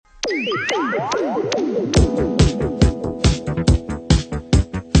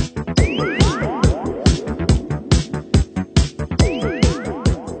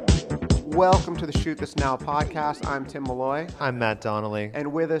Welcome to the Shoot This Now podcast. I'm Tim Malloy. I'm Matt Donnelly.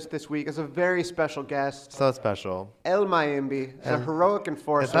 And with us this week is a very special guest. So special. El Mayimbe, the heroic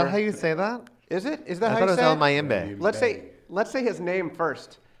enforcer. Is that how you say that? Is it? Is that I how thought you it was say El it? Mayimbe. Let's say his name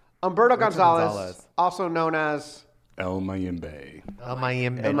first. Humberto Gonzalez, also known as El Mayimbe. El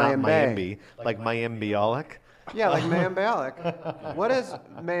Mayimbe, El not Mayimbe. Mayimbe. Like Mayimbiolic. Yeah, like Mayimbe. What does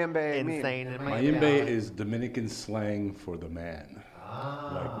Mayimbe mean? Insane and Mayimbe is Dominican slang for the man.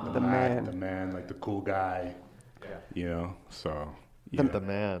 Like The man. The man, like the cool guy. You know, so. The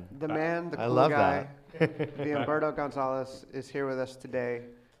man. The man, the I cool love guy, the Humberto Gonzalez is here with us today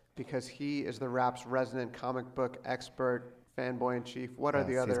because he is the rap's resident comic book expert, fanboy in chief. What are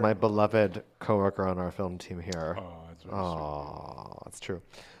the other? He's my beloved coworker on our film team here. Oh, that's very Oh, that's true.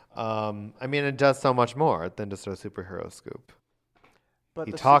 I mean, it does so much more than just a superhero scoop. But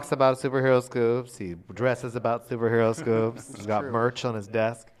He the talks about superhero scoops. He dresses about superhero scoops. He's got true. merch on his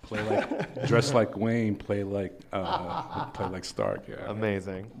desk. Dress like Wayne, play like Stark. Yeah.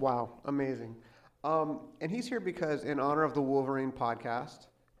 Amazing. Wow, amazing. And he's here because in honor of the Wolverine podcast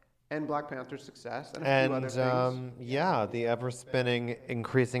and Black Panther's success and a few other things. The ever-spinning,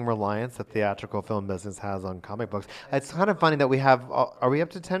 increasing reliance that theatrical film business has on comic books. It's kind of funny that we have. Are we up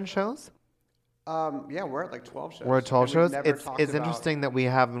to 10 shows? Yeah, we're at like 12 shows. We're at 12 and we've shows. never It's talked it's about- interesting that we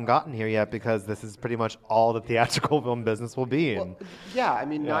haven't gotten here yet because this is pretty much all the theatrical film business will be in. Well, yeah, I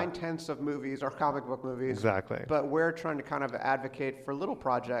mean, 9/10 of movies are comic book movies. Exactly. But we're trying to kind of advocate for little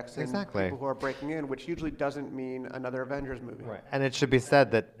projects and Exactly. people who are breaking in, which usually doesn't mean another Avengers movie. Right. And it should be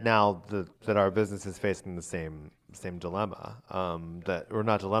said that now that our business is facing the same dilemma, or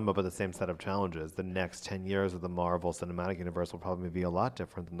not dilemma, but the same set of challenges. The next 10 years of the Marvel Cinematic Universe will probably be a lot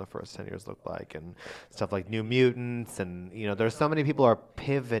different than the first 10 years looked like, and stuff like New Mutants, and there's so many people are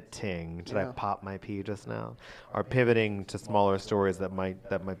pivoting. Did I pop my pee just now? Are pivoting to smaller stories that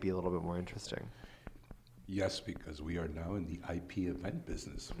might be a little bit more interesting. Yes, because we are now in the IP event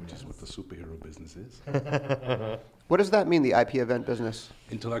business, which is what the superhero business is. What does that mean, the IP event business?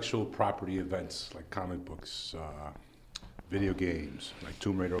 Intellectual property events like comic books, video games. Like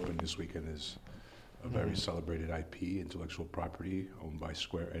Tomb Raider opened this weekend is a very celebrated IP, intellectual property owned by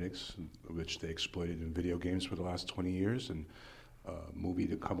Square Enix, which they exploited in video games for the last 20 years, and a movie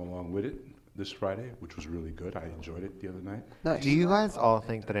to come along with it this Friday, which was really good. I enjoyed it the other night. Nice. Do you guys all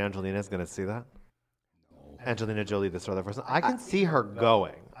think that Angelina's going to see that? Angelina Jolie, this other person. I can see her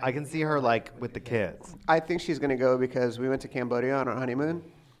going. I can see her like with the kids. I think she's going to go because we went to Cambodia on our honeymoon.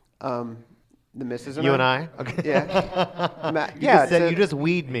 The missus and You and I? Okay. Yeah. You just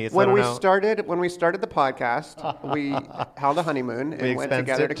weed me. So I When don't we know. started the podcast, we held a honeymoon and We went expensed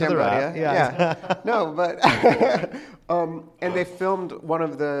together it to to the Cambodia. rap, yeah. No, but and they filmed one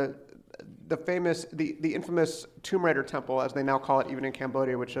of the famous, the infamous Tomb Raider temple, as they now call it, even in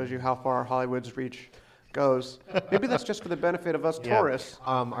Cambodia, which shows you how far Hollywood's reach goes. Maybe that's just for the benefit of us tourists.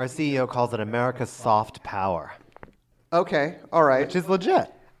 Our CEO calls it America's soft power, Okay, all right. which is legit.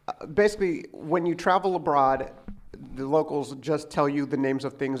 Basically, when you travel abroad, the locals just tell you the names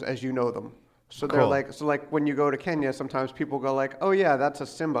of things as you know them. So they're Cool. like when you go to Kenya, sometimes people go like, "Oh yeah, that's a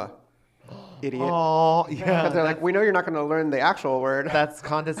Simba, idiot." Oh, yeah. Because they're like, "We know you're not going to learn the actual word." That's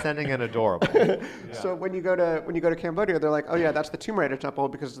condescending and adorable. So when you go to Cambodia, they're like, "Oh yeah, that's the Tomb Raider temple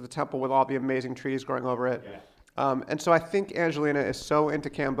because it's the temple with all the amazing trees growing over it." And so I think Angelina is so into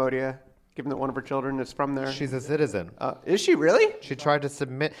Cambodia, given that one of her children is from there. She's a citizen. Is she really? She tried to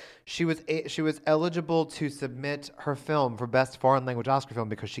submit. She was eligible to submit her film for Best Foreign Language Oscar Film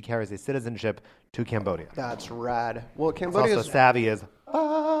because she carries a citizenship to Cambodia. That's rad. Well, It's Cambodia also savvy as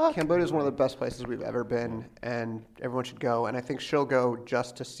Cambodia is one of the best places we've ever been, and everyone should go. And I think she'll go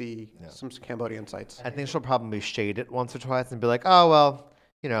just to see some Cambodian sights. I think she'll probably shade it once or twice and be like, oh, well,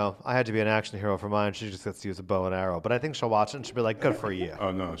 I had to be an action hero for mine. She just gets to use a bow and arrow. But I think she'll watch it and she'll be like, good for you.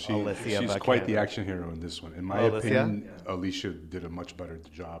 Oh, no, Alicia she's quite the Vikander. action hero in this one. In my Alicia? opinion, Alicia did a much better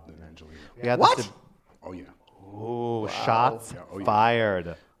job than Angelina. We had What? this- Oh, yeah. Ooh, shots Yeah, oh, yeah.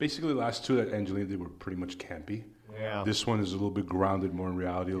 fired. Basically, the last two that Angelina did were pretty much campy. Yeah. This one is a little bit grounded, more in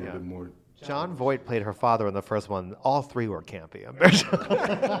reality, a little bit more. John Voight played her father in the first one. All three were campy. I'm very sure.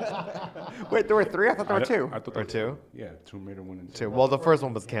 Wait, there were three? I thought there were two. I thought Or there was- two? Yeah, Tomb Raider 1 and 2. Too. Well, the first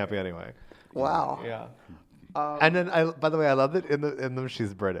one was campy anyway. Wow. Yeah. And then, by the way, I love that in them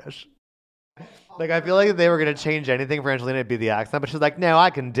she's British. Like, I feel like if they were going to change anything for Angelina, it'd be the accent. But she's like, no, I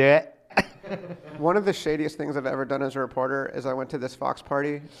can do it. One of the shadiest things I've ever done as a reporter is I went to this Fox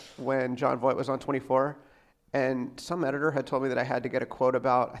party when John Voight was on 24, and some editor had told me that I had to get a quote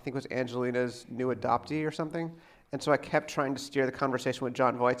about, I think it was Angelina's new adoptee or something. And so I kept trying to steer the conversation with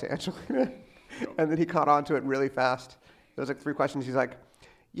John Voight to Angelina. And then he caught on to it really fast. It was like 3 questions. He's like,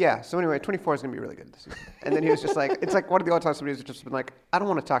 yeah, so anyway, 24 is going to be really good this season. And then he was just like, it's like one of the only times somebody's just been like, I don't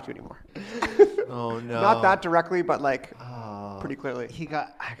want to talk to you anymore. Oh, no. Not that directly, but like pretty clearly.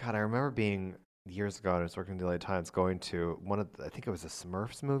 I remember being years ago, I was working at the LA Times, going to I think it was a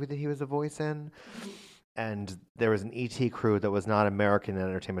Smurfs movie that he was a voice in. And there was an ET crew that was not American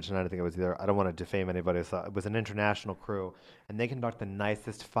Entertainment Tonight. I think it was either, I don't want to defame anybody, so it was an international crew. And they conducted the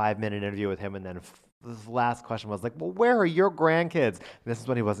nicest 5-minute interview with him. And then this last question was like, well, where are your grandkids? And this is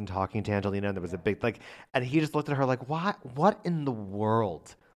when he wasn't talking to Angelina. And there was a big, and he just looked at her like, what in the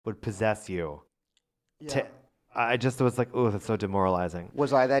world would possess you? Yeah. I just was like, oh, that's so demoralizing.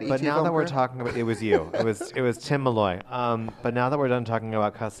 Was I that ET But now that we're voter? talking about, it was you. It was Tim Malloy. But now that we're done talking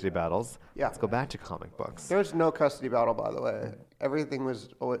about custody battles, Yeah. let's go back to comic books. There's no custody battle, by the way. Everything was.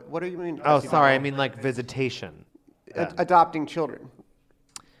 What do you mean? Oh, custody sorry. I battle? mean like visitation. Adopting children.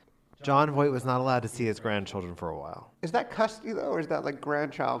 John Voight was not allowed to see his grandchildren for a while. Is that custody though, or is that like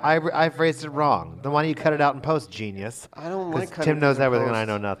grandchild? I phrased it wrong. Then why don't you cut it out in post, genius? I don't 'Cause like cutting Tim knows things in everything and I post.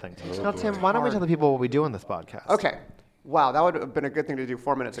 know nothing. Now, Tim, why don't we tell the people what we do on this podcast? Okay. Wow, that would have been a good thing to do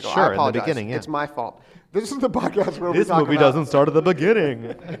 4 minutes ago. Sure, I in the apologize. beginning, yeah. It's my fault. This is the podcast where we This talk movie about, doesn't start at the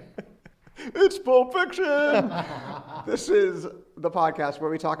beginning. It's Pulp Fiction. This is the podcast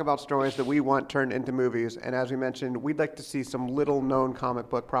where we talk about stories that we want turned into movies. And as we mentioned, we'd like to see some little-known comic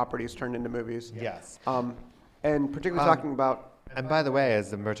book properties turned into movies. Yes. And particularly talking about. And by the way,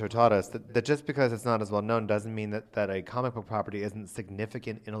 as Umberto taught us, that just because it's not as well known doesn't mean that a comic book property isn't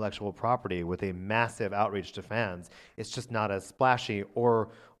significant intellectual property with a massive outreach to fans. It's just not as splashy or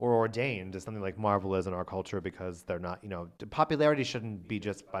ordained as something like Marvel is in our culture because they're not, popularity shouldn't be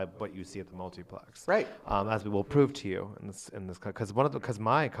just by what you see at the multiplex. Right. As we will prove to you in this because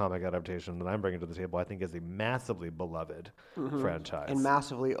my comic adaptation that I'm bringing to the table I think is a massively beloved franchise. And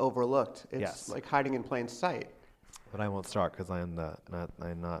massively overlooked. It's Yes. like hiding in plain sight. But I won't start because I'm not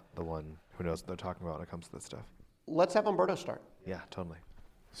the one who knows what they're talking about when it comes to this stuff. Let's have Umberto start. Yeah, totally.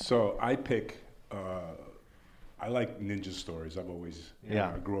 So I pick. I like ninja stories. I've always.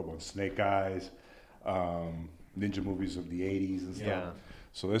 Yeah. I grew up on Snake Eyes, ninja movies of the '80s and stuff. Yeah.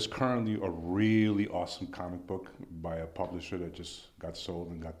 So there's currently a really awesome comic book by a publisher that just got sold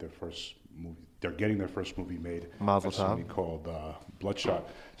and got their first movie. They're getting their first movie made. Mazel by somebody tov. called Bloodshot.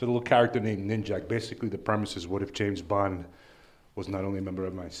 It's a little character named Ninjak. Basically, the premise is what if James Bond was not only a member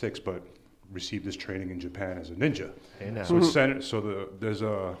of MI6 but received his training in Japan as a ninja. Hey, now. So it's centered,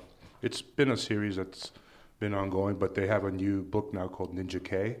 it's been a series that's been ongoing, but they have a new book now called Ninja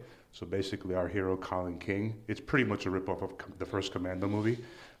K. So basically, our hero Colin King, it's pretty much a ripoff of the first Commando movie.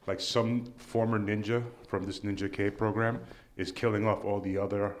 Like some former ninja from this Ninja K program is killing off all the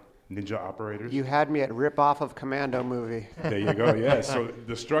other ninja operators. You had me at rip-off of Commando movie. There you go. Yeah. So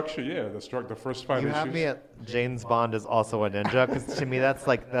the structure, the first 5 You issues. have me at James Bond is also a ninja because to me that's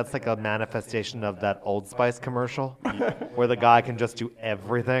like a manifestation of that Old Spice commercial where the guy can just do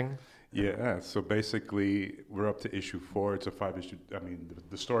everything. Yeah, so basically, we're up to issue 4. It's a 5-issue. I mean,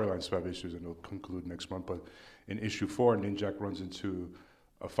 the storyline's 5 issues, and it'll conclude next month. But in issue 4, Ninjak runs into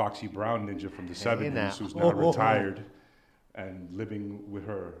a Foxy Brown ninja from the 70s who's now retired and living with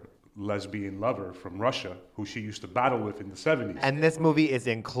her lesbian lover from Russia, who she used to battle with in the 70s. And this movie is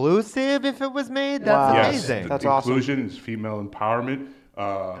inclusive if it was made. That's Wow. amazing. That's the awesome. inclusion is female empowerment.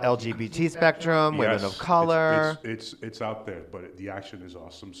 LGBT spectrum, women Yes, of color. It's out there, but the action is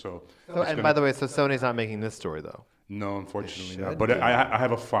awesome. So, By the way, so Sony's not making this story though. no, unfortunately not. But I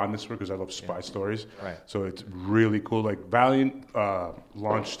have a fondness for it because I love spy stories. Right. So it's really cool. Like Valiant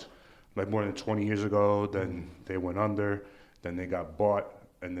launched like more than 20 years ago. Then they went under. Then they got bought,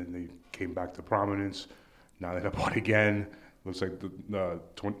 and then they came back to prominence. Now they got bought again. Looks like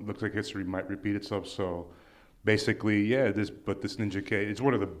looks like history might repeat itself. So basically, yeah. This Ninja K, it's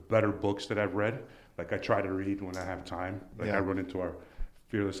one of the better books that I've read. Like I try to read when I have time. Like Yeah. I run into our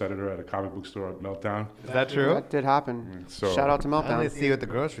fearless editor at a comic book store at Meltdown. Is that true? That did happen. So- Shout out to I only Meltdown. see you at the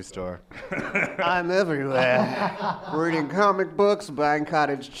grocery store. I'm everywhere. Reading comic books, buying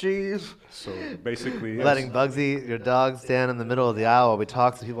cottage cheese. So basically, yes. Letting Bugsy, your dog, stand in the middle of the aisle while we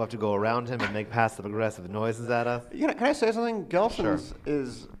talk so people have to go around him and make passive-aggressive noises at us. Can I say something? Gelson's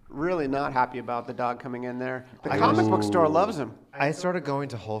is really not happy about the dog coming in there. The comic book store loves him. I started going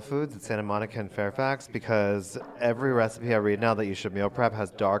to Whole Foods at Santa Monica and Fairfax because every recipe I read now that you should meal prep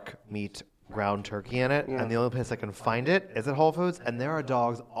has dark meat ground turkey in it, Yeah. and the only place I can find it is at Whole Foods, and there are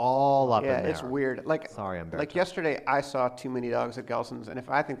dogs all up Yeah, in there. it's weird. Like, Sorry, I'm like yesterday, I saw too many dogs at Gelson's, and if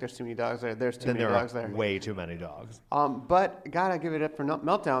I think there's too many dogs there, there's too Then many there dogs are there. way too many dogs. But gotta give it up for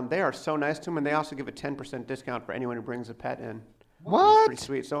Meltdown. They are so nice to them, and they also give a 10% discount for anyone who brings a pet in. What? It's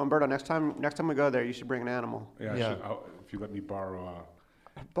pretty sweet. So Umberto, next time we go there, you should bring an animal. Yeah, Yeah. if you let me borrow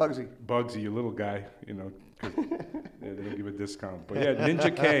Bugsy. Bugsy, your little guy, 'cause, they don't give a discount. But yeah,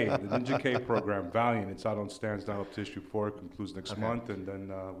 Ninja K, the Ninja K program, Valiant. It's out on stands now up to issue 4. It concludes next month, and then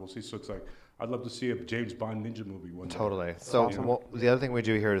we'll see. So it's like I'd love to see a James Bond ninja movie one day. Totally. So Awesome. the other thing we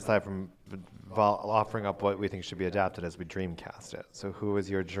do here, aside from offering up what we think should be adapted, is we dreamcast it. So who is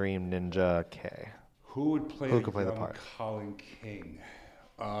your dream Ninja K? Who would play? Who could play the young part? Colin King.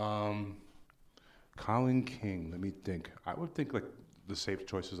 Colin King. Let me think. I would think like the safe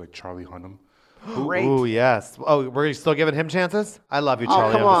choices like Charlie Hunnam. Great. Ooh, yes. Oh, we're still giving him chances? I love you, Oh,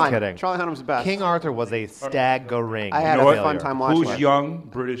 Charlie. come I'm on. just kidding. Charlie Hunnam's the best. King Arthur was a staggering I had You know a what? fun time watching Who's it. young,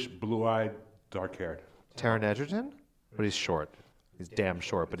 British, blue-eyed, dark-haired? Taron Egerton? But he's short. He's damn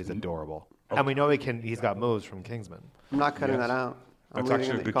short, but he's adorable. And we know he's got moves from Kingsman. I'm not cutting Yes. that out. I'm That's leaving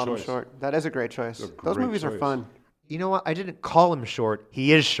actually it. a good Called him choice. short. That is a great choice. A Those great movies are choice. fun. You know what? I didn't call him short.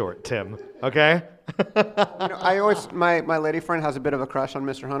 He is short, Tim. Okay? I always my lady friend has a bit of a crush on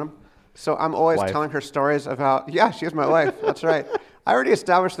Mr. Hunnam, so I'm always Wife. telling her stories about. Yeah, she is my wife. That's right. I already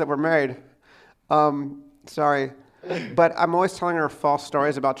established that we're married. Sorry, but I'm always telling her false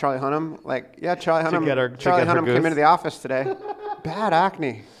stories about Charlie Hunnam. Like, yeah, Charlie Hunnam. get her- to Charlie get her Hunnam came goose? into the office today. Bad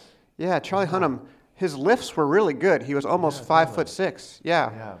acne. Yeah, Charlie Hunnam. His lifts were really good. He was almost 5'6".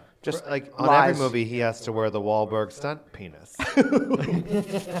 Yeah. Yeah. Just Like on lies. every movie, he has to wear the Wahlberg stunt penis.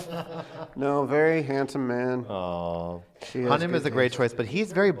 No, very handsome man. Oh, She has Hunnam good is a great choice, but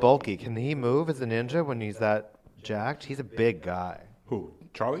he's very bulky. Can he move as a ninja when he's that jacked? He's a big guy. Who?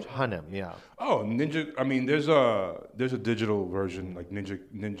 Charlie? Hunnam, yeah. Oh, Ninja. I mean, there's a digital version like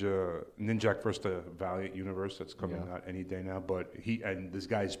Ninjak vs. the Valiant Universe that's coming out any day now. But this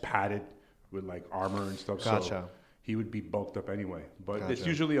guy's padded with like armor and stuff. Gotcha. So he would be bulked up anyway. But it's Gotcha.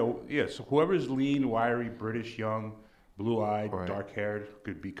 usually so whoever's lean, wiry, British, young, blue-eyed, Right. dark-haired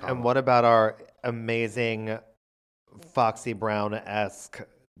could be. And what about our amazing Foxy Brown-esque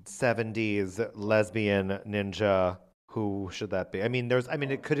 70s lesbian ninja? Who should that be? I mean,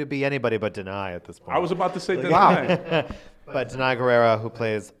 it could be anybody but Denai at this point. I was about to say that. Wow. But Denai Guerrera, who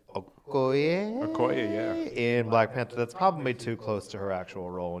plays Okoye Okoye, yeah. in Black Panther, that's probably too close to her actual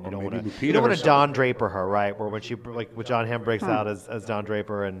role, and you Or don't maybe want to. Lupita You don't want to herself. Don Draper her, right? Where when she when John Hamm breaks out as Don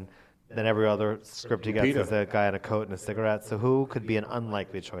Draper, and then every other script he gets Lupita. is a guy in a coat and a cigarette. So who could be an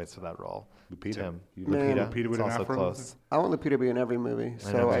unlikely choice for that role? Lupita. Tim. You- Lupita. Lupita with It's an also afro? close. I want Lupita to be in every movie,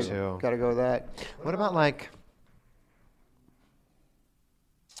 I know, so me I too. gotta go with that. What about like?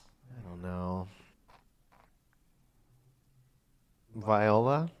 I don't know.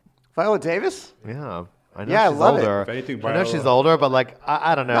 Viola. Viola Davis? Yeah, I know Yeah, I she's love it. older. If anything, I know Viola- she's older, but like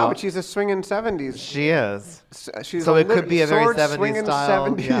I don't know. No, but she's a swinging 70s. She is. She's So a it could be a very sword 70s swinging style.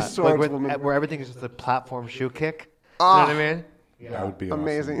 70s Yeah. Like swordswoman. where everything is just a platform shoe kick. You know what I mean? That would be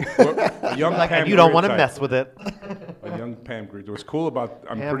Amazing. Awesome. A young Like, Pam and you don't Grier want to type. mess with it. A young Pam Grier. What's cool about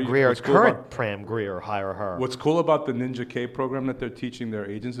Pam Grier, what's cool current about- Pam Grier, hire her. What's cool about the Ninja K program that they're teaching their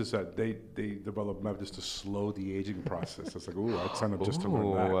agents is that they develop methods to slow the aging process. It's like, ooh, I'd sign up just to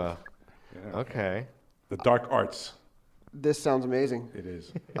learn that. Yeah. Okay. The dark arts. This sounds amazing. It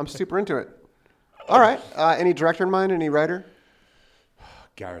is. I'm super into it. All right. Any director in mind? Any writer?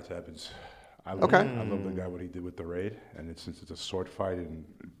 Gareth Evans. I love, Okay. I love the guy what he did with the raid, and since it's a sword fight and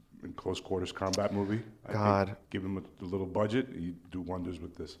in close quarters combat movie, I God. think give him a little budget, you do wonders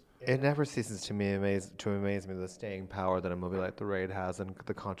with this. It never ceases to amaze me the staying power that a movie like The Raid has and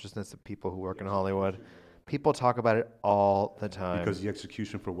the consciousness of people who work in Hollywood. People talk about it all the time. Because the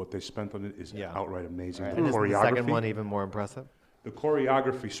execution for what they spent on it is Yeah. outright amazing. Right. The And is the choreography, second one even more impressive? the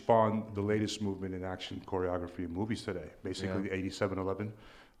choreography spawned the latest movement in action choreography in movies today. Basically, Yeah. the 8711.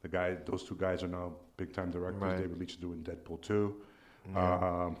 Those two guys are now big time directors. Right. David Leitch is doing Deadpool 2.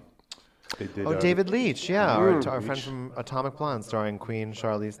 They did. David Leitch, yeah, our friend Leitch. from Atomic Blonde, starring Queen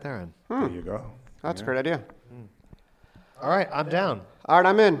Charlize Theron. There you go. That's a great idea. All right, I'm down. All right,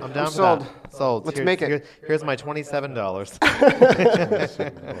 I'm in. I'm down for sold. that. Sold. Let's make it. Here's my $27.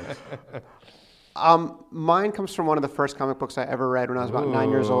 Mine comes from one of the first comic books I ever read when I was about 9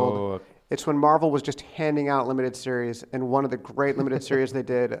 years old. Ooh. It's when Marvel was just handing out limited series, and one of the great limited series they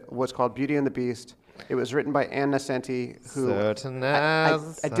did was called Beauty and the Beast. It was written by Ann Nesenti, who Certain I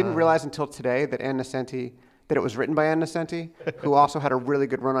as didn't realize until today that that it was written by Ann Nesenti, who also had a really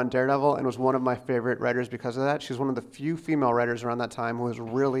good run on Daredevil and was one of my favorite writers because of that. She's one of the few female writers around that time who was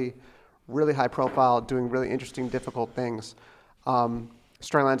really, really high profile, doing really interesting, difficult things.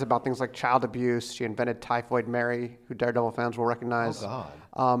 Storylines about things like child abuse. She invented Typhoid Mary, who Daredevil fans will recognize. Oh,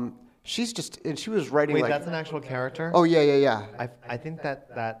 God. And she was writing Wait, like... that's an actual character? Oh, yeah. I think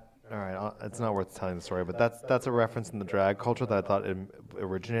that all right, it's not worth telling the story, but that's a reference in the drag culture that I thought it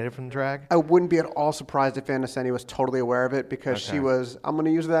originated from drag. I wouldn't be at all surprised if Anna Senti was totally aware of it because she was, I'm going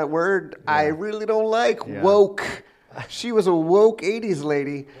to use that word, I really don't like, woke. She was a woke 80s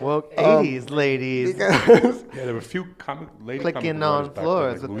lady. Woke 80s ladies. Because Yeah, there were a few comic lady Clicking comic on writers back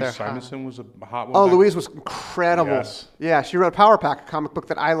floors then. with Like their Louise Simonson was a hot one. Oh, back Louise was incredible. Yes. Yeah, she wrote Power Pack, a comic book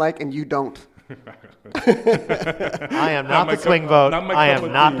that I like and you don't. I am not my the swing cup- vote. not my I cup am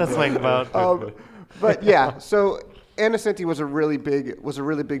of not tea. the swing vote. But yeah, so Anna Senti was a really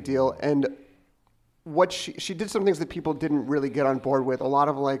big deal, and what she did some things that people didn't really get on board with. A lot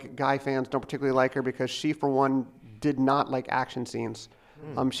of like guy fans don't particularly like her because she, for one, did not like action scenes.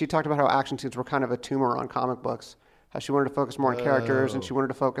 She talked about how action scenes were kind of a tumor on comic books. How she wanted to focus more on characters, and she wanted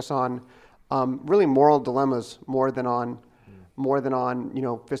to focus on really moral dilemmas more than on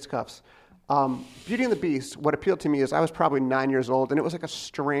fisticuffs. Beauty and the Beast, what appealed to me is I was probably 9 years old, and it was like a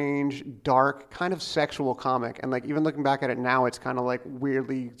strange, dark, kind of sexual comic. And like even looking back at it now, it's kind of like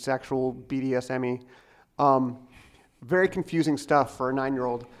weirdly sexual, BDSM-y. Very confusing stuff for a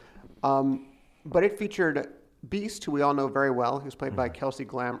 9-year-old. But it featured Beast, who we all know very well, who's played by Kelsey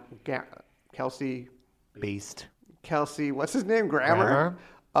Beast. Kelsey, what's his name? Grammer.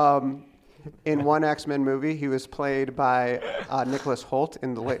 In one X-Men movie, he was played by Nicholas Hoult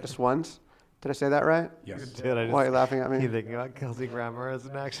in the latest ones. Did I say that right? Yes. Dude, Why are you laughing at me? You thinking about Kelsey Grammer as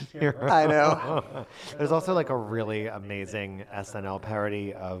an action hero? I know. There's also like a really amazing SNL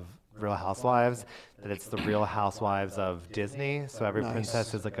parody of Real Housewives that it's the Real Housewives of Disney. So every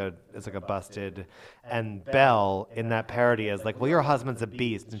princess is like a busted, and Belle in that parody is like, well, your husband's a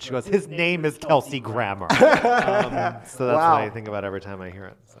beast, and she goes, his name is Kelsey Grammer. So that's what I think about every time I hear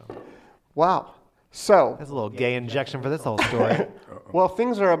it. So Wow. So, there's a little gay injection for this whole story. well,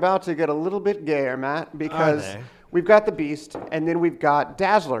 things are about to get a little bit gayer, Matt, because they? we've got the Beast, and then we've got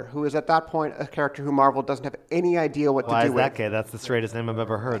Dazzler, who is at that point a character who Marvel doesn't have any idea what Why to is do that with. gay? That's the straightest name I've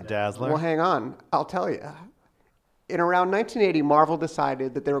ever heard, Dazzler. Well, hang on. I'll tell you. In around 1980, Marvel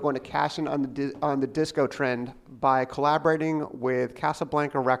decided that they were going to cash in on the disco trend by collaborating with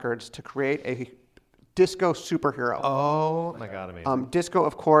Casablanca Records to create a disco superhero. Oh my God, amazing. Disco,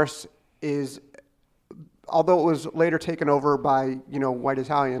 of course, is, although it was later taken over by white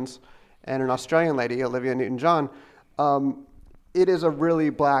Italians and an Australian lady, Olivia Newton-John, it is a really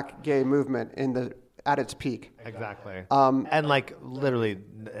black gay movement at its peak. Exactly. And like literally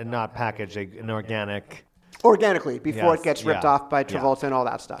not packaged, an organic. Organically, before Yes, it gets ripped yeah, off by yeah. Travolta and all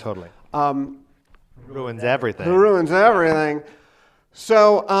that stuff. Totally. Ruins everything. Who ruins everything.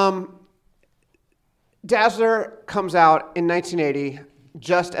 So, Dazzler comes out in 1980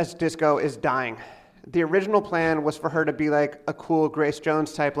 just as disco is dying. The original plan was for her to be like a cool Grace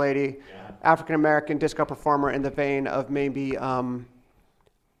Jones type lady, African-American disco performer in the vein of maybe, Donna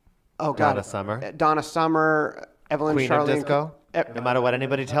Summer. Donna Summer, Evelyn Queen Charlene. of disco. No matter what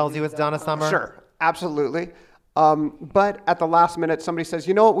anybody tells you, it's Donna Summer. Sure, absolutely. But at the last minute, somebody says,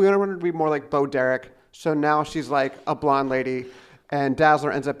 you know what, we want her to be more like Bo Derek. So now she's like a blonde lady, and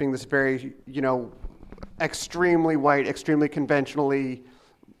Dazzler ends up being this very, extremely white, extremely conventionally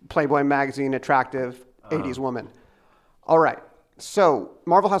Playboy magazine attractive 80s woman. All right. So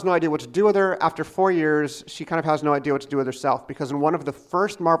Marvel has no idea what to do with her. After 4 years, she kind of has no idea what to do with herself because in one of the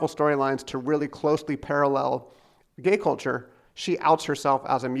first Marvel storylines to really closely parallel gay culture, she outs herself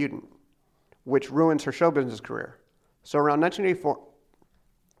as a mutant, which ruins her show business career. So around 1984,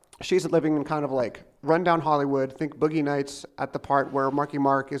 she's living in kind of like rundown Hollywood. Think Boogie Nights at the part where Marky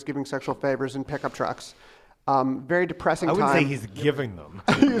Mark is giving sexual favors in pickup trucks. Very depressing I time. wouldn't say he's giving them.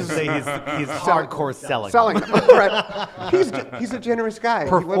 I would say he's hardcore selling them. them. Right. He's a generous guy.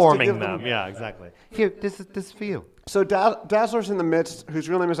 He wants to Performing give them. Yeah, exactly. Here, this is for you. So Dazzler's in the midst, whose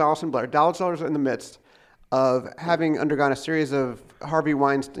real name is Allison Blair. Dazzler's in the midst of having undergone a series of Harvey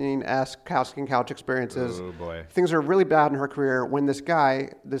Weinstein-esque couch experiences. Oh, boy. Things are really bad in her career when this guy,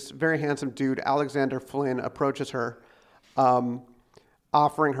 this very handsome dude, Alexander Flynn, approaches her,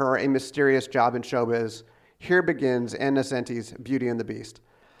 offering her a mysterious job in showbiz. Here begins Anna Senti's Beauty and the Beast.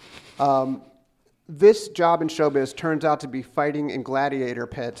 This job in showbiz turns out to be fighting in gladiator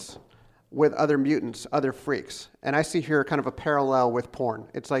pits with other mutants, other freaks. And I see here kind of a parallel with porn.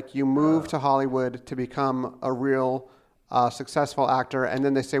 It's like you move to Hollywood to become a real successful actor, and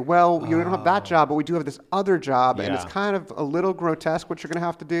then they say, well, you don't have that job, but we do have this other job, and it's Yeah. kind of a little grotesque what you're going to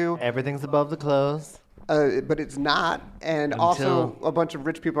have to do. Everything's above the clothes. but it's not. And also, a bunch of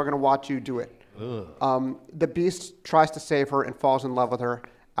rich people are going to watch you do it. The Beast tries to save her and falls in love with her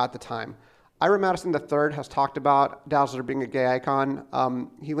at the time. Ira Madison III has talked about Dazzler being a gay icon.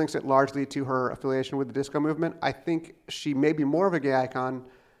 He links it largely to her affiliation with the disco movement. I think she may be more of a gay icon.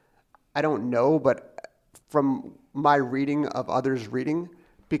 I don't know, but from my reading of others' reading,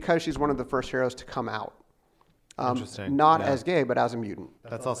 because she's one of the first heroes to come out. Interesting. Not as gay, but as a mutant.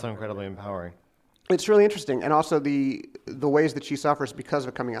 That's also incredibly empowering. It's really interesting. And also the ways that she suffers because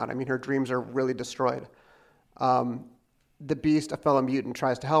of coming out. I mean, her dreams are really destroyed. The Beast, a fellow mutant,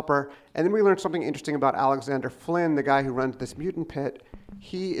 tries to help her. And then we learned something interesting about Alexander Flynn, the guy who runs this mutant pit.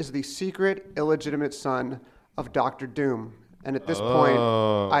 He is the secret, illegitimate son of Dr. Doom. And at this point,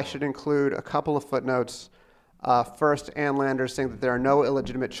 I should include a couple of footnotes. First, Ann Landers saying that there are no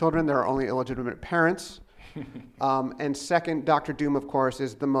illegitimate children, there are only illegitimate parents. And second, Dr. Doom, of course,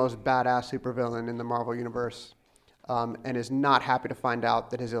 is the most badass supervillain in the Marvel Universe, and is not happy to find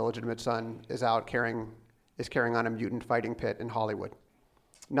out that his illegitimate son is carrying on a mutant fighting pit in Hollywood.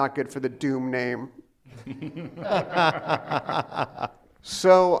 Not good for the Doom name.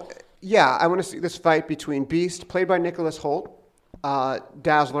 So, yeah, I want to see this fight between Beast, played by Nicholas Hoult,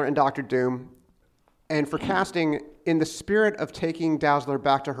 Dazzler, and Dr. Doom. And for casting, in the spirit of taking Dazzler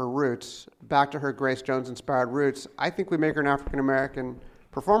back to her roots, back to her Grace Jones-inspired roots, I think we make her an African-American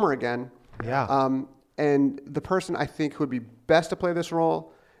performer again. Yeah. And the person I think who would be best to play this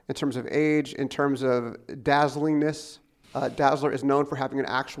role, in terms of age, in terms of dazzlingness, Dazzler is known for having an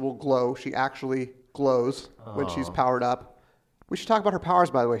actual glow. She actually glows when she's powered up. We should talk about her powers,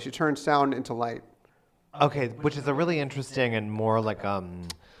 by the way. She turns sound into light. Okay, which is a really interesting and more like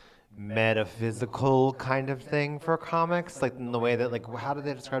metaphysical kind of thing for comics, like in the way that, like, how do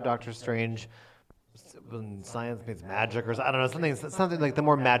they describe Doctor Strange? When science meets magic, or I don't know, something like the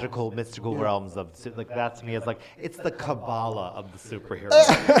more magical, mystical realms of, like, that to me is like, it's the Kabbalah of the superhero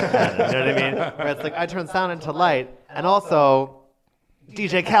canon, you know what I mean? Where it's like, I turn sound into light, and also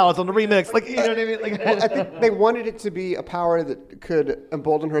DJ Khaled's on the remix, like, you know what I mean? Like, Well, I think they wanted it to be a power that could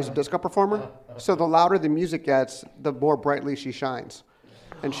embolden her as a disco performer. So the louder the music gets, the more brightly she shines.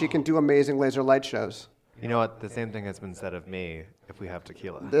 And she can do amazing laser light shows. you know what? The same thing has been said of me if we have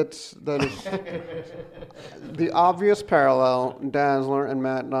tequila. That is the obvious parallel, Dazzler and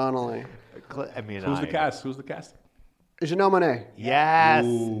Matt Donnelly. I mean, Who's the cast? Who's the cast? Janelle Monáe. Yes.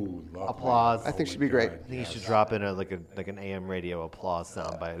 Ooh, lovely. Applause. I think she'd be great. I think you should drop in like an AM radio applause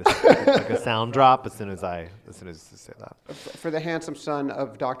soundbite, like a sound drop as soon as you say that. For the handsome son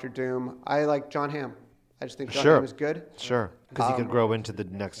of Dr. Doom, I like John Hamm. I just think John Sure. Hamm is good. Sure, because he could grow into the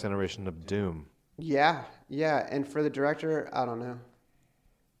next generation of Doom. Yeah. And for the director, I don't know.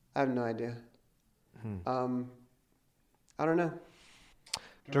 I have no idea. I don't know.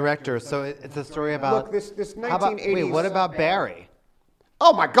 Director. So it's a story about. Look, this How about, 1980s. wait, what about Barry?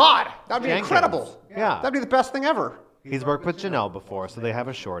 Oh my God, that'd be Jenkins. incredible. Yeah. That'd be the best thing ever. He's worked with Janelle before, so they have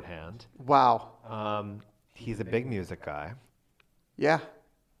a shorthand. Wow. He's a big music guy. Yeah.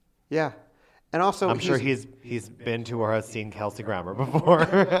 And also, I'm sure he's been to or has seen Kelsey Grammer before.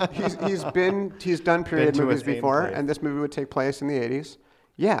 he's done period to a movies same before, place. and this movie would take place in the 80s.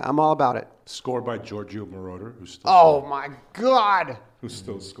 Yeah, I'm all about it. Scored by Giorgio Moroder, who's still Oh my God, who's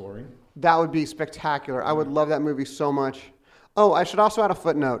still scoring. that would be spectacular. I would love that movie so much. Oh, I should also add a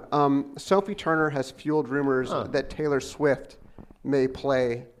footnote. Sophie Turner has fueled rumors that Taylor Swift may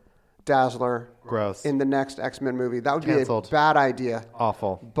play Dazzler Gross. in the next X-Men movie. That would Canceled. be a bad idea.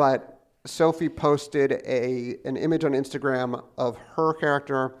 Awful. But Sophie posted an image on Instagram of her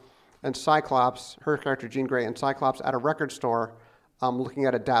character and Cyclops, her character Jean Grey and Cyclops at a record store looking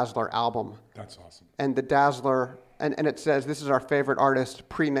at a Dazzler album. That's awesome. And the Dazzler, and it says, this is our favorite artist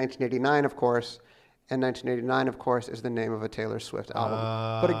pre-1989, of course. And 1989, of course, is the name of a Taylor Swift album.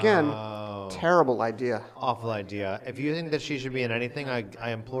 But again, terrible idea. Awful idea. If you think that she should be in anything,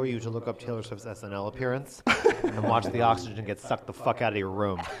 I implore you to look up Taylor Swift's SNL appearance and watch the oxygen get sucked the fuck out of your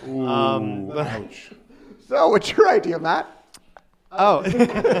room. Ouch. So what's your idea, Matt? Oh,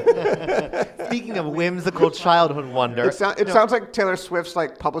 speaking of whimsical childhood wonder, It sounds like Taylor Swift's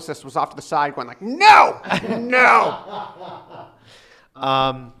publicist was off to the side going like, no.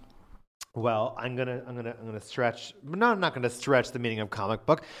 well, I'm gonna stretch. No, I'm not gonna stretch the meaning of comic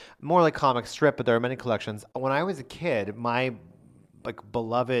book. More like comic strip, but there are many collections. When I was a kid, my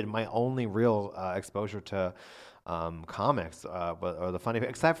beloved, my only real exposure to comics, or the funny,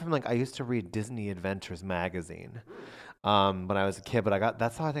 except from I used to read Disney Adventures magazine. When I was a kid, but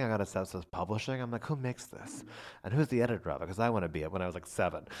that's how I think I got obsessed with publishing. I'm like, who makes this? And who's the editor of it? Because I want to be it when I was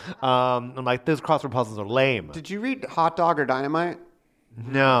 7. I'm like, those crossword puzzles are lame. Did you read Hot Dog or Dynamite?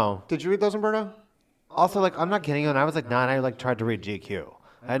 No. Did you read those, Umberto? Also, like, I'm not kidding you. When I was like 9, I like tried to read GQ.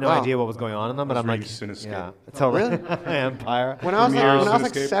 I had no Wow. idea what was going on in them, but I'm like, reading Cinescape. yeah, totally. Really? Empire. When I was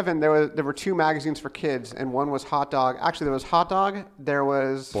like Cinescape. 7, there were 2 magazines for kids, and one was Hot Dog. Actually, there was Hot Dog, there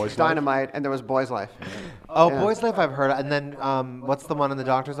was Boys Life? Dynamite, and there was Boys Life. Oh, Yeah. Boys Life I've heard. And then what's the one in the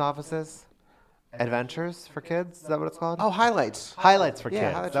doctor's offices? Adventures for Kids? Is that what it's called? Oh, Highlights. Highlights for Yeah,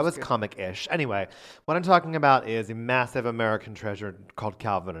 Kids. Highlights That was was good. comic-ish. Anyway, what I'm talking about is a massive American treasure called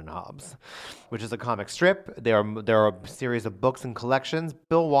Calvin and Hobbes, which is a comic strip. There are a series of books and collections.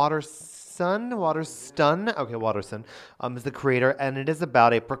 Bill Watterson is the creator, and it is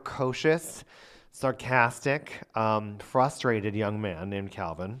about a precocious, sarcastic, frustrated young man named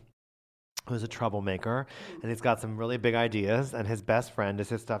Calvin, who's a troublemaker, and he's got some really big ideas, and his best friend is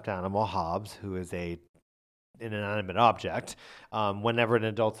his stuffed animal, Hobbes, who is an inanimate object whenever an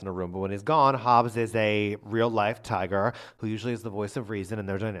adult's in a room. But when he's gone, Hobbes is a real-life tiger who usually is the voice of reason, and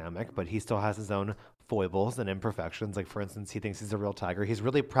they're dynamic, but he still has his own foibles and imperfections. Like, for instance, he thinks he's a real tiger. He's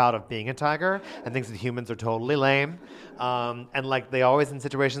really proud of being a tiger and thinks that humans are totally lame. And, like, they always in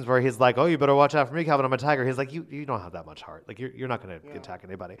situations where he's like, oh, you better watch out for me, Calvin, I'm a tiger. He's like, you don't have that much heart. Like, you're not going to attack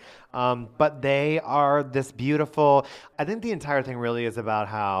anybody. But they are this beautiful... I think the entire thing really is about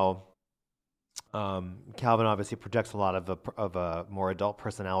how... Calvin obviously projects a lot of a more adult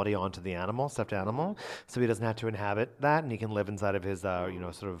personality onto the animal, stuffed animal, so he doesn't have to inhabit that, and he can live inside of his,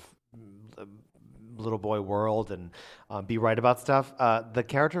 sort of little boy world and be right about stuff. The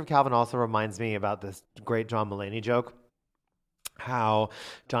character of Calvin also reminds me about this great John Mulaney joke, how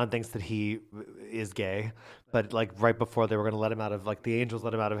John thinks that he is gay, but like right before they were going to let him out of, like, the angels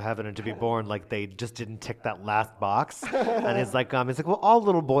let him out of heaven and to be born, like they just didn't tick that last box. And he's like, well, all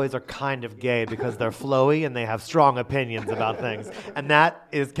little boys are kind of gay because they're flowy and they have strong opinions about things. And that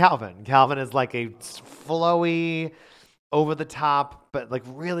is Calvin. Calvin is like a flowy, over the top, but like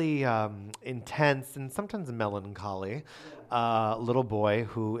really intense and sometimes melancholy little boy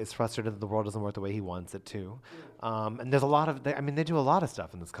who is frustrated that the world doesn't work the way he wants it to. And there's a lot of, they do a lot of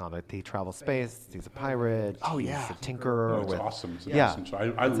stuff in this comic. He travels space, he's a pirate, he's a tinkerer. No, it's awesome. It's Yeah. awesome. So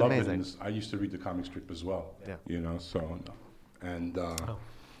I love it. amazing. And I used to read the comic strip as well. Yeah. You know, so, and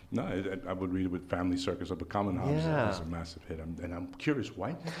no, I would read it with Family Circus up at Common House. Yeah. It was a massive hit. And I'm curious,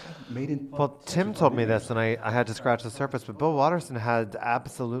 why made in... Well, Tim told me this, and I had to scratch the surface, but Bill Watterson had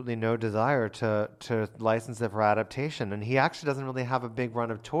absolutely no desire to license it for adaptation, and he actually doesn't really have a big run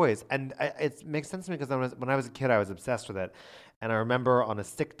of toys. And it makes sense to me because when I was a kid, I was obsessed with it. And I remember on a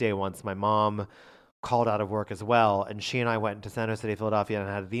sick day once, my mom called out of work as well, and she and I went to San Jose, Philadelphia, and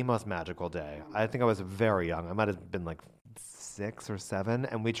had the most magical day. I think I was very young. I might have been like 6 or 7,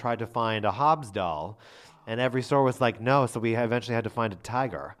 and we tried to find a Hobbes doll, and every store was like, no, so we eventually had to find a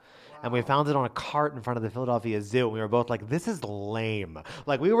tiger. And we found it on a cart in front of the Philadelphia Zoo, and we were both like, this is lame.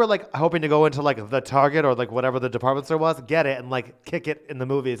 Like, we were like hoping to go into like the Target or like whatever the department store was, get it, and like kick it in the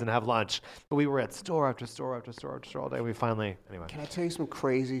movies and have lunch. But we were at store after store after store after store all day, and we finally, anyway. Can I tell you some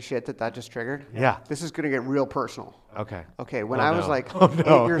crazy shit that just triggered? Yeah. This is going to get real personal. Okay. Okay, when Oh, I was no. like Oh,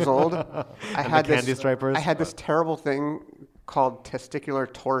 no. 8 years old, I had the candy this stripers? I had this terrible thing called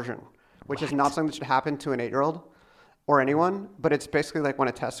testicular torsion, which is not something that should happen to an 8-year-old or anyone, but it's basically like when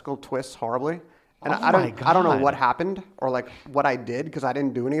a testicle twists horribly. And Oh I my don't know God. what happened or like what I did because I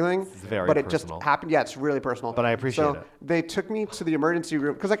didn't do anything. very but it personal. just happened. Yeah, it's really personal. But I appreciate so it. they took me to the emergency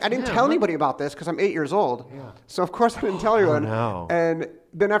room because like I didn't tell anybody about this because I'm 8 years old. Yeah. So of course I didn't tell anyone. no. And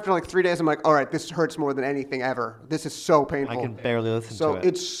then after like 3 days, I'm like, all right, this hurts more than anything ever. This is so painful. I can barely listen So to it.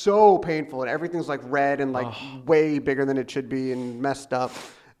 it's so painful, and everything's like red and like way bigger than it should be and messed up.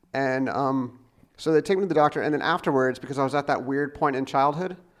 And so they take me to the doctor, and then afterwards, because I was at that weird point in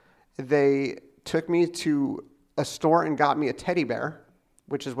childhood, they took me to a store and got me a teddy bear,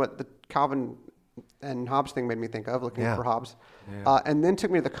 which is what the Calvin and Hobbes thing made me think of, looking for Hobbes. And then took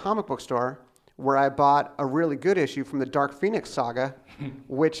me to the comic book store, where I bought a really good issue from the Dark Phoenix saga,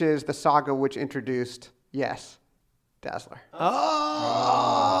 which is the saga which introduced, Dazzler.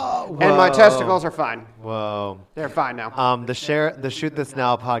 Oh! And my testicles are fine. Whoa. They're fine now. The Shoot This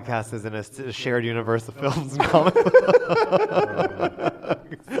Now podcast is in a shared universe of films and comics.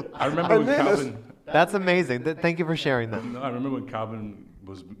 I remember when Calvin... That's amazing. Thank you for sharing that. No, I remember when Calvin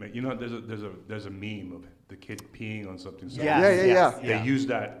was... You know, there's a meme of the kid peeing on something. Yeah. They use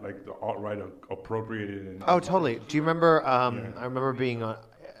that, like the alt-right appropriated. And, Oh, totally. Do you remember? I remember being on,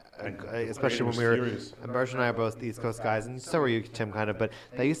 especially when we were. Furious. Mersh and I are both East Coast guys, and so were you, Tim, kind of. But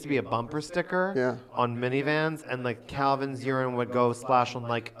that used to be a bumper sticker on minivans, and like Calvin's urine would go splash on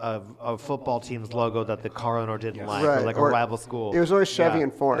like a football team's logo that the car owner didn't like, or like a rival school. It was always Chevy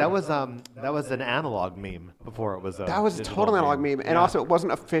and Ford. That was an analog meme before it was. That was a digital total analog meme. And also, it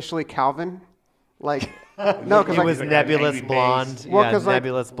wasn't officially Calvin. Like, no, because It was like nebulous angry blonde. face. Well, Yeah, 'cause, like-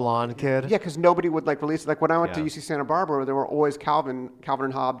 nebulous blonde kid. yeah, because nobody would like release it. Like when I went to Yeah. UC Santa Barbara, there were always Calvin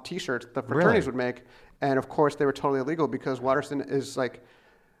and Hobbes T-shirts the fraternities Really? would make, and of course they were totally illegal because Watterson is like.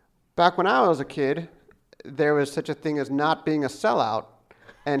 Back when I was a kid, there was such a thing as not being a sellout,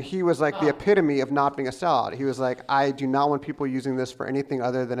 and he was like the epitome of not being a sellout. He was like, I do not want people using this for anything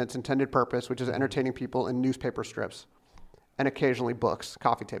other than its intended purpose, which is entertaining people in newspaper strips, and occasionally books,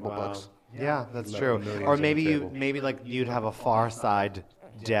 coffee table books. Yeah, that's 11 true. millions Or on the maybe table. like you'd have a Far Side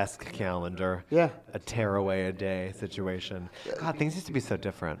desk calendar. Yeah. A tearaway a day situation. God, things used to be so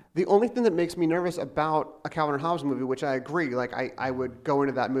different. The only thing that makes me nervous about a Calvin and Hobbes movie, which I agree, like I would go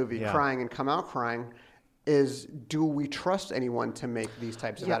into that movie Yeah. crying and come out crying, is do we trust anyone to make these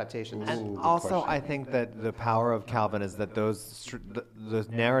types of adaptations? And good also, question. I think that the power of Calvin is that those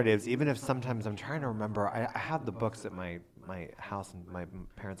narratives, even if sometimes I'm trying to remember, I have the books at my house and my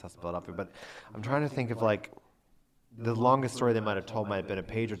parents' house in Philadelphia, but I'm trying to think of like the longest story they might have told might have been a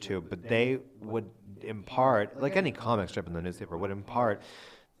page or two, but they would impart, like any comic strip in the newspaper, would impart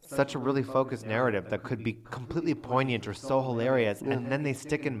such a really focused narrative that could be completely poignant or so hilarious, and then they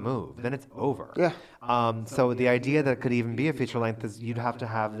stick and move. Then it's over. Yeah. So the idea that it could even be a feature length is you'd have to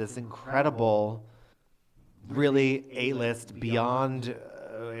have this incredible, really A-list, beyond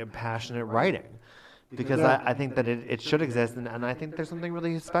passionate writing. Because I think that it should exist, and I think there's something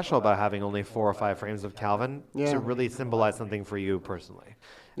really special about having only 4 or 5 frames of Calvin Yeah. to really symbolize something for you personally.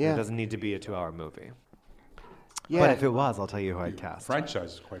 Yeah. It doesn't need to be a 2-hour movie. Yeah. But if it was, I'll tell you who I'd cast.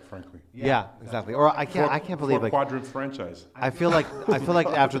 Franchise, quite frankly. Yeah, exactly. Or I can't believe Four like quadrant franchise. I feel like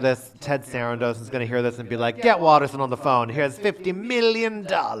after this, Ted Sarandos is going to hear this and be like, "Get Watterson on the phone. Here's $50 million."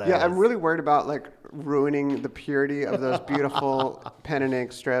 Yeah, I'm really worried about like ruining the purity of those beautiful pen and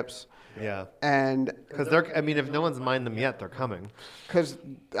ink strips. Yeah. And Because they're, I mean, if no one's mined them yet, they're coming. because,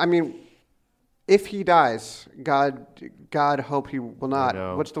 I mean, if he dies, God hope he will not.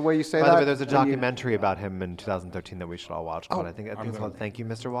 know. What's the way you say By that? the way, there's a When you- documentary about him in 2013 that we should all watch. But I think it's called "Thank You,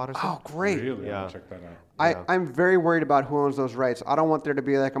 Mr. Watterson." Oh, great. Really? Yeah. I'll check that out. I'm very worried about who owns those rights. I don't want there to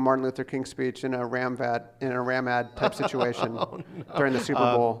be like a Martin Luther King speech in a Ram ad type situation during the Super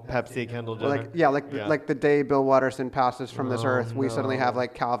Bowl. Pepsi, Kendall Or Jenner. like the day Bill Watterson passes from this earth, we suddenly have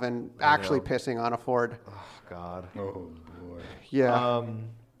like Calvin actually pissing on a Ford. Oh God. Oh, boy. Yeah.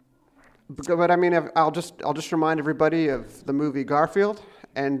 But I mean, I'll just remind everybody of the movie Garfield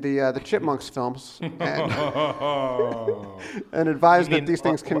and the Chipmunks films, and, and advise You mean- that these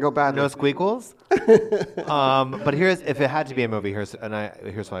things can go badly. No squeakles. But if it had to be a movie, here's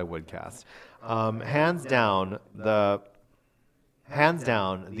what I would cast. Hands down, the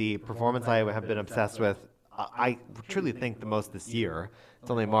performance I have been obsessed with. I truly think the most this year. It's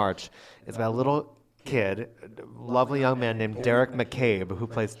only March. It's about a little kid, lovely young man named Derek McCabe, who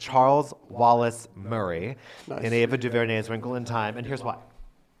plays Charles Wallace Murray in Ava DuVernay's Wrinkle in Time. And here's why.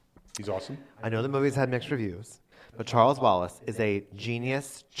 He's awesome. I know the movie's had mixed reviews, but Charles Wallace is a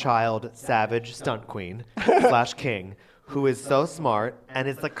genius, child, savage stunt queen / king who is so smart and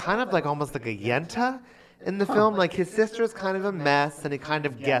is like kind of like almost like a Yenta in the film. Like his sister's kind of a mess and he kind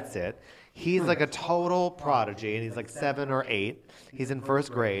of gets it. He's like a total prodigy, and he's like 7 or 8. He's in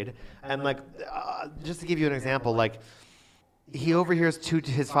first grade, and like, just to give you an example, like he overhears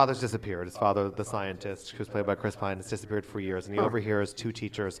his father's disappeared. His father, the scientist, who's played by Chris Pine, has disappeared for years, and he overhears 2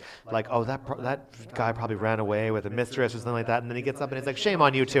 teachers like, "Oh, that guy probably ran away with a mistress or something like that." And then he gets up and he's like, "Shame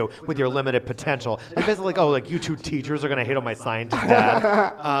on you two with your limited potential." And basically like, "Oh, like you 2 teachers are gonna hate on my scientist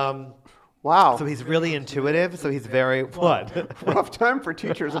dad." Wow. So he's really intuitive. So he's very what? Rough time for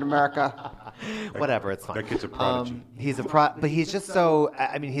teachers in America. Whatever, it's fine. That kid's a prodigy. He's but he's just so.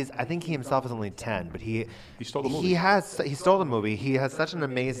 I mean, I think he himself is only 10, but he stole the movie. He stole the movie. He has such an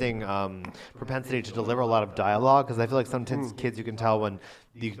amazing propensity to deliver a lot of dialogue. Because I feel like sometimes kids you can tell when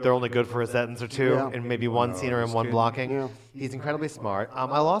they're only good for a sentence or two, Yeah. and maybe one scene or in one blocking. Yeah. He's incredibly smart.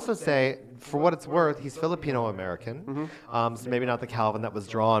 I'll also say, for what it's worth, he's Filipino American. So maybe not the Calvin that was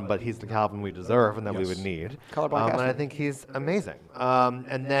drawn, but he's the Calvin we deserve and that we would need. Colorblind And casting. I think he's amazing.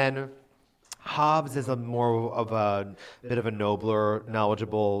 And then Hobbes is a more of a bit of a nobler,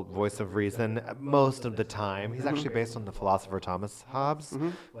 knowledgeable voice of reason most of the time. He's actually based on the philosopher Thomas Hobbes,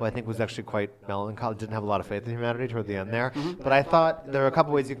 who I think was actually quite melancholy, didn't have a lot of faith in humanity toward the end there. But I thought there are a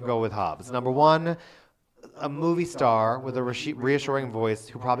couple ways you can go with Hobbes. Number one, a movie star with a reassuring voice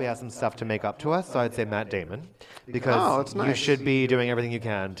who probably has some stuff to make up to us. So I'd say Matt Damon, because that's you nice. should be doing everything you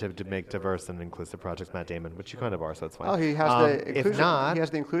can to make diverse and inclusive projects. Matt Damon, which you kind of are, so it's fine. Oh, he has the inclusion. If not, he has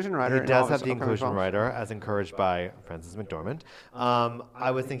the inclusion writer. he in does all have his the upcoming inclusion films. writer, as encouraged by Frances McDormand.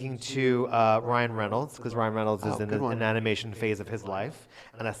 I was thinking to Ryan Reynolds, because Ryan Reynolds is in good one. an animation phase of his life,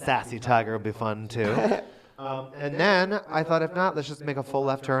 and a sassy tiger would be fun too. And then I thought, if not, let's just make a full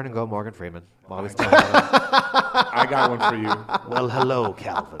left turn and go Morgan Freeman while we still have him. I got one for you. Well, hello,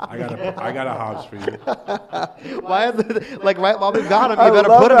 Calvin. I got a Hobbs for you. Why is it, like, right while we've got him, I you better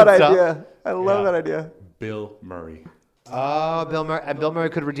love put him that in stuff. idea. I love Yeah. that idea. Bill Murray. Oh, Bill Murray. And Bill Murray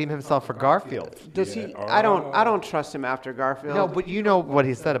could redeem himself for Garfield. Does Yeah. he? I don't trust him after Garfield. No, but you know what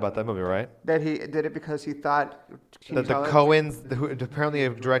he said about that movie, right? That he did it because he thought. Can That you the tell it? Coens, who apparently a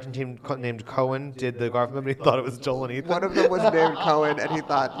directing team named Cohen, did the Garfield movie. He thought it was Joel and Ethan. One of them was named Cohen, and he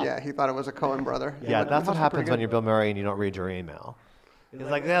thought it was a Cohen brother. Yeah, that's what happens when you're Bill Murray and you don't read your email. He's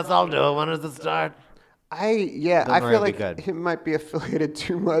like, yes, I'll do it. When does it start? Bill I Murray feel would be like good. he might be affiliated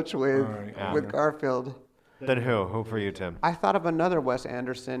too much with Alright. with Garfield. Then who? Who for you, Tim? I thought of another Wes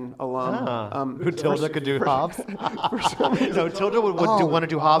Anderson alum. Who Tilda could do Hobbs? For some reason, No, Tilda would want to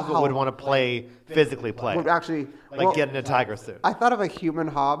do Hobbs, but would want to physically play. would actually Like get in a tiger suit. I thought of a human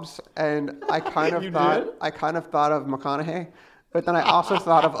Hobbs, and I kind of You thought did? I kind of thought of McConaughey, but then I also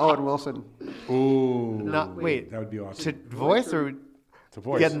thought of Owen Wilson. Ooh. Wait. That would be awesome. To voice or To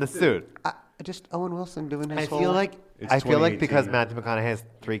voice. get in the suit? Just Owen Wilson doing his I whole. feel like It's I feel like 2018. because Matthew McConaughey has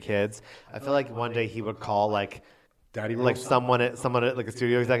 3 kids, I feel like one day he would call like Daddy like roast? someone at like a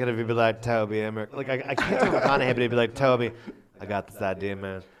studio executive. He'd be like, Toby, like I can't do McConaughey, but he'd be like, Toby, I got this idea,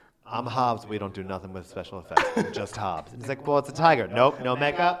 man. I'm Hobbs. We don't do nothing with special effects, just Hobbs. And he's like, well, it's a tiger. Nope, no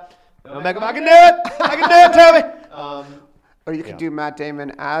makeup. No makeup. I can do it. I can do it, Toby. Or you could do Matt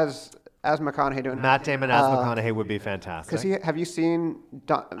Damon as McConaughey doing. Matt Damon as McConaughey would be fantastic. Because have you seen?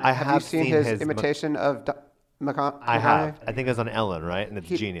 I have you have seen seen his his imitation of McConaughey? I have. I think it was on Ellen, right? And it's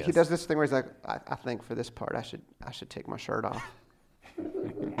genius. He does this thing where he's like, I think for this part I should take my shirt off.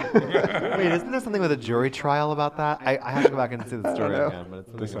 Wait, isn't there something with a jury trial about that? I have to go back and see the story again, but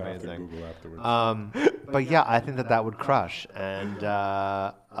it's This something I have to amazing. Google afterwards. But yeah, I think that would crush. And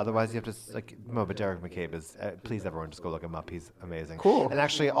otherwise, you have to no. But Derek McCabe is. Please, everyone, just go look him up. He's amazing. Cool. And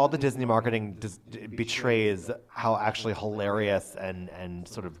actually, all the Disney marketing betrays how actually hilarious and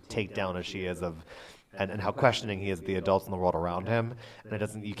sort of takedown she is of. And how questioning he is of the adults in the world around him, and it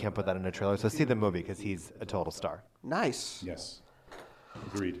doesn't. You can't put that in a trailer. So see the movie because he's a total star. Nice. Yes.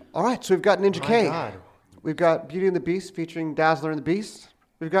 Agreed. All right, so we've got Ninja My K. God. We've got Beauty and the Beast featuring Dazzler and the Beast.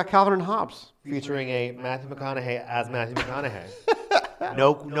 We've got Calvin and Hobbes. Featuring a Matthew McConaughey as Matthew McConaughey.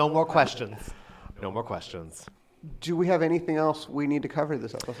 No more questions. No more questions. Do we have anything else we need to cover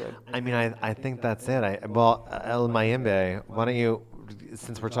this episode? I mean, I think that's it. El Mayimbe, why don't you,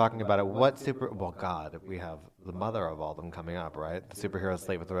 since we're talking about it, God, we have the mother of all of them coming up, right? The superhero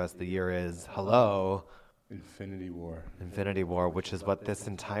slate for the rest of the year is, Infinity War, which is what this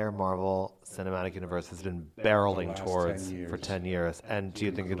entire Marvel Cinematic Universe has been barreling last towards 10 for years. 10 years. And do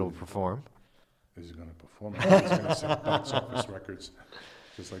you think it'll perform? Is going to perform. It's going to set box office records,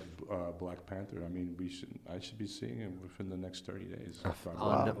 just like Black Panther. I mean, I should be seeing it within the next 30 days.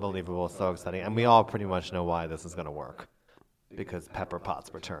 Unbelievable, so exciting. And we all pretty much know why this is going to work. Because Pepper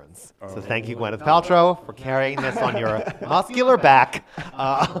Potts returns. So thank you, Gwyneth Paltrow, for carrying this on your muscular back.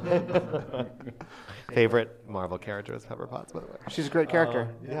 Favorite Marvel character is Pepper Potts, by the way. She's a great character.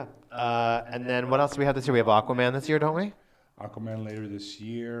 Yeah. And then what else do we have this year? We have Aquaman this year, don't we? Aquaman later this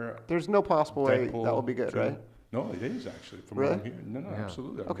year. There's no possible way Deadpool that will be good, 2. right? No, it is actually. From Really? what I'm hearing. No,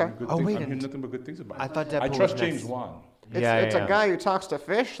 absolutely. Okay. I'm Oh, wait, I'm hearing and nothing but good things about it. I thought I Deadpool trust was James next. Wan. It's a guy who talks to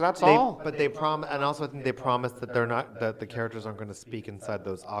fish. That's all. But they and also I think they promised that that the characters aren't going to speak inside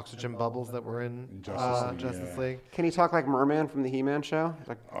those oxygen bubbles that were in Justice League. Can he talk like Merman from the He-Man show? He's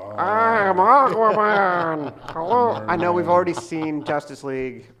like, I'm Aquaman. Hello. I know we've already seen Justice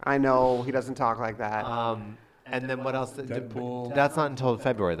League. I know he doesn't talk like that. And then what else? Deadpool. That's not until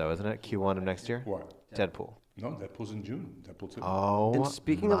February though, isn't it? Q1 of next year. What? Deadpool. No, Deadpool's in June. Deadpool 2. Oh. And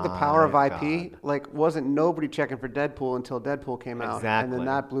speaking of the power of my IP, God. wasn't nobody checking for Deadpool until Deadpool came out, and Exactly. then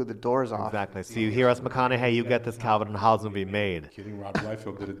that blew the doors off. Exactly. So you hear us, McConaughey, you get this Calvin and Hobbes movie made. Kidding. Rob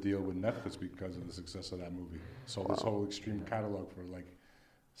Liefeld did a deal with Netflix because of the success of that movie. Sold his whole Extreme catalog for like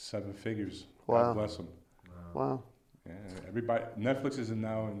 7 figures. Wow. God bless him. Wow. Yeah, everybody. Netflix is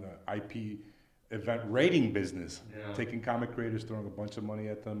now in the IP event rating business, taking comic creators, throwing a bunch of money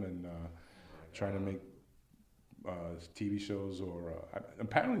at them, and trying to make TV shows. Or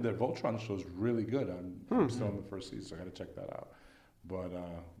apparently their Voltron show is really good. I'm still in the first season, so I got to check that out. But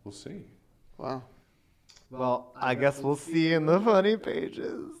we'll see. Wow. Well, I guess we'll see in the funny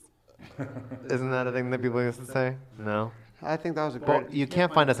pages. Isn't that a thing that people used to say? No? I think that was a Well, great. you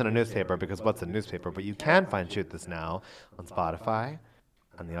can't find us in a newspaper because what's a newspaper? But you can find Shoot This Now on Spotify,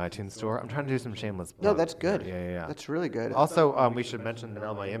 on the iTunes Store. I'm trying to do some shameless No, plugs that's here. good. Yeah. That's really good. Also, we should mention that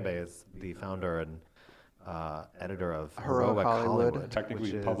El Mayimbe is the founder and editor of Heroic Hollywood.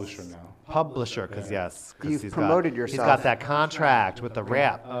 Technically which publisher is- now. Publisher, because You've he's promoted got, yourself. He's got that contract with the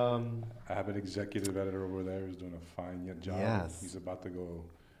rap. I have an executive editor over there who's doing a fine job. Yes. He's about to go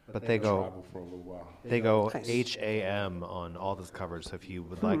But they go travel for a little while. Nice. HAM on all this coverage. So if you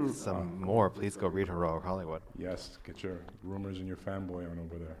would like some more, please go read Heroic Hollywood. Yes, get your rumors and your fanboy on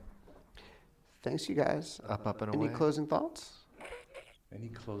over there. Thanks, you guys. Up, and Any away. closing thoughts? Any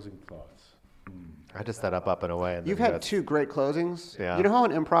closing thoughts? I just said up, and away. And You've then you had guys- 2 great closings. Yeah. You know how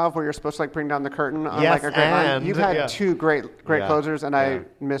in improv where you're supposed to like bring down the curtain on Yes, like a great line? and- You've had yeah. 2 great Yeah, closers, and yeah. I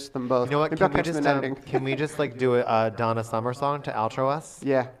missed them both. You know what? Maybe I'll Can we catch them just in editing. can we just like do a Donna Summer song to outro us?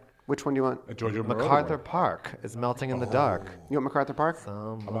 Yeah. Which one do you want? A Georgia MacArthur Park is melting in the dark. You want MacArthur Park?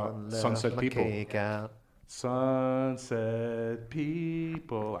 Someone about left Sunset my People? cake out. Sunset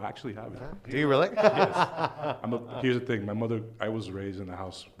people. I actually have it. Do you really? Here's the thing. My mother, I was raised in a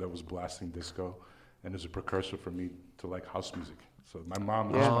house that was blasting disco, and is a precursor for me to like house music. So my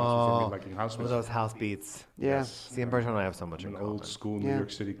mom was Yeah. responsible for me liking house One of music. those house beats. Yeah. See, and Bertrand and I have so much I'm in an common. old school New Yeah.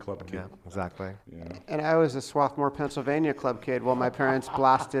 York City club kid. Yeah, exactly. You know? And I was a Swarthmore, Pennsylvania club kid while my parents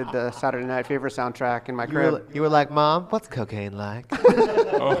blasted the Saturday Night Fever soundtrack in my crib. You were like, Mom, what's cocaine like?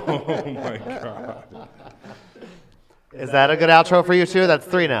 Oh my God. Is that a good outro for you too? That's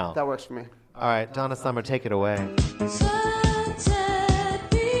 3 now. That works for me. All right, Donna Summer, take it away. So